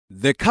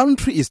The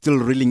country is still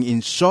reeling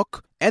in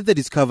shock at the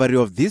discovery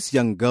of these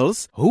young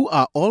girls who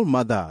are all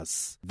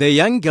mothers. The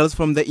young girls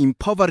from the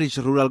impoverished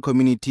rural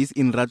communities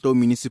in Rato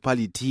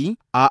municipality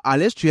are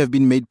alleged to have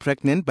been made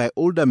pregnant by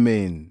older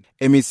men.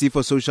 MEC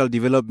for Social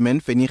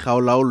Development Feni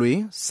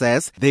Kgaolaolwe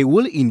says they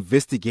will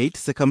investigate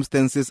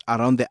circumstances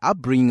around the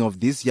upbringing of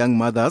these young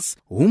mothers,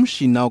 whom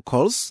she now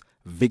calls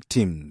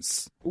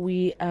victims.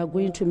 We are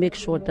going to make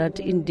sure that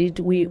indeed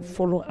we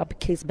follow up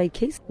case by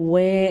case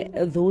where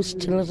those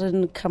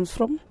children come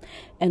from,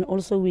 and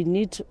also we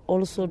need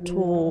also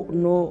to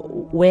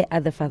know where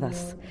are the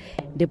fathers.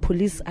 The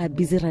police are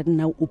busy right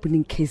now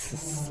opening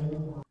cases.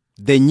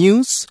 The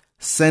news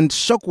sent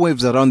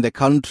shockwaves around the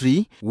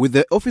country, with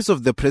the Office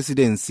of the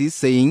Presidency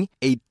saying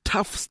a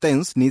tough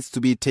stance needs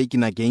to be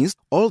taken against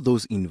all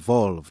those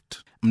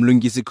involved.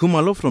 Mlungisi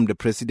Khumalo from the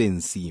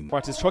Presidency.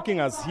 What is shocking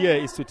us here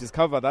is to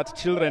discover that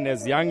children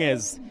as young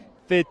as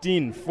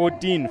 13,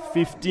 14,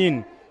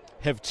 15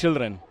 have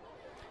children.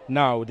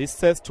 Now, this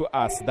says to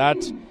us that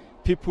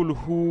people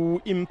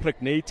who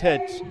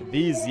impregnated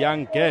these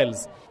young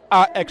girls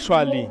are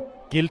actually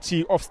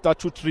guilty of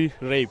statutory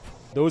rape.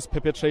 Those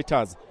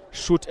perpetrators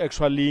should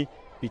actually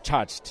be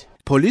charged.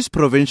 Police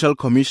Provincial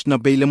Commissioner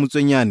Beile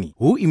Mutsuenyane,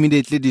 who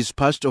immediately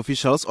dispatched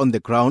officials on the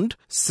ground,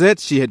 said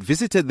she had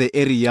visited the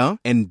area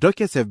and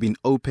dockets have been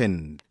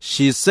opened.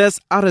 She says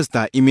arrests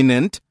are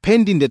imminent,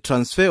 pending the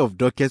transfer of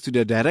dockets to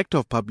the Director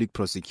of Public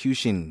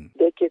Prosecution.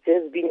 Dockets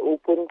has been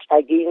opened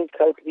against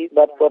culprits,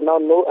 but for now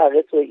no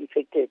arrests were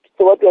effected.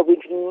 So what we are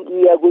going to do,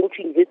 we are going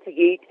to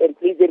investigate and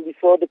place them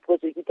before the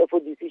prosecutor for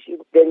decision,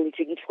 then we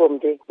take it from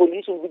there.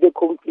 Police will be the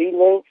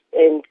complainants,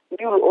 and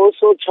we will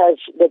also charge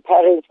the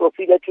parents for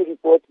failure to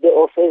report the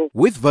offense.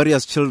 With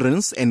various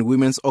children's and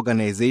women's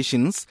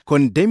organizations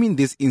condemning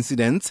these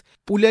incidents,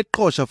 Pule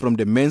Kosha from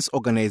the men's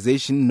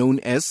organization known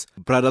as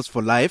Brothers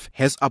for Life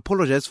has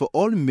apologized for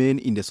all men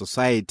in the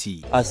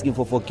society. Asking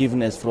for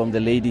forgiveness from the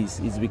ladies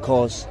is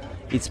because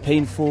it's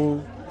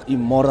painful,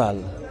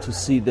 immoral to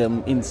see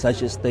them in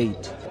such a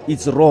state.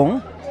 It's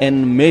wrong,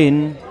 and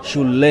men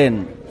should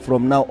learn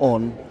from now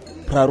on,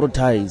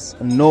 prioritize,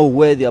 know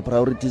where their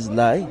priorities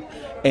lie,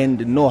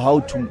 and know how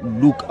to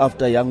look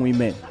after young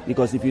women.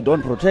 Because if you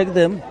don't protect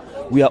them,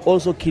 we are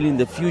also killing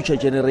the future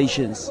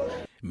generations.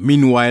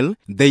 Meanwhile,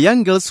 the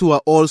young girls who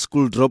are all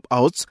school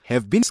dropouts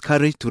have been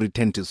discouraged to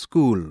return to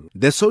school.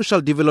 The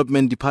Social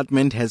Development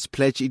Department has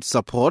pledged its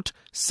support,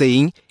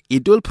 saying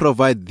it will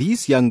provide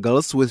these young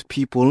girls with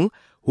people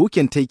who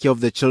can take care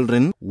of the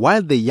children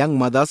while the young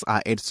mothers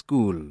are at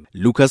school.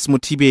 Lucas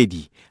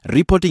Motibedi,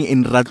 reporting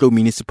in Rato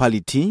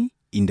municipality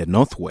in the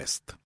northwest.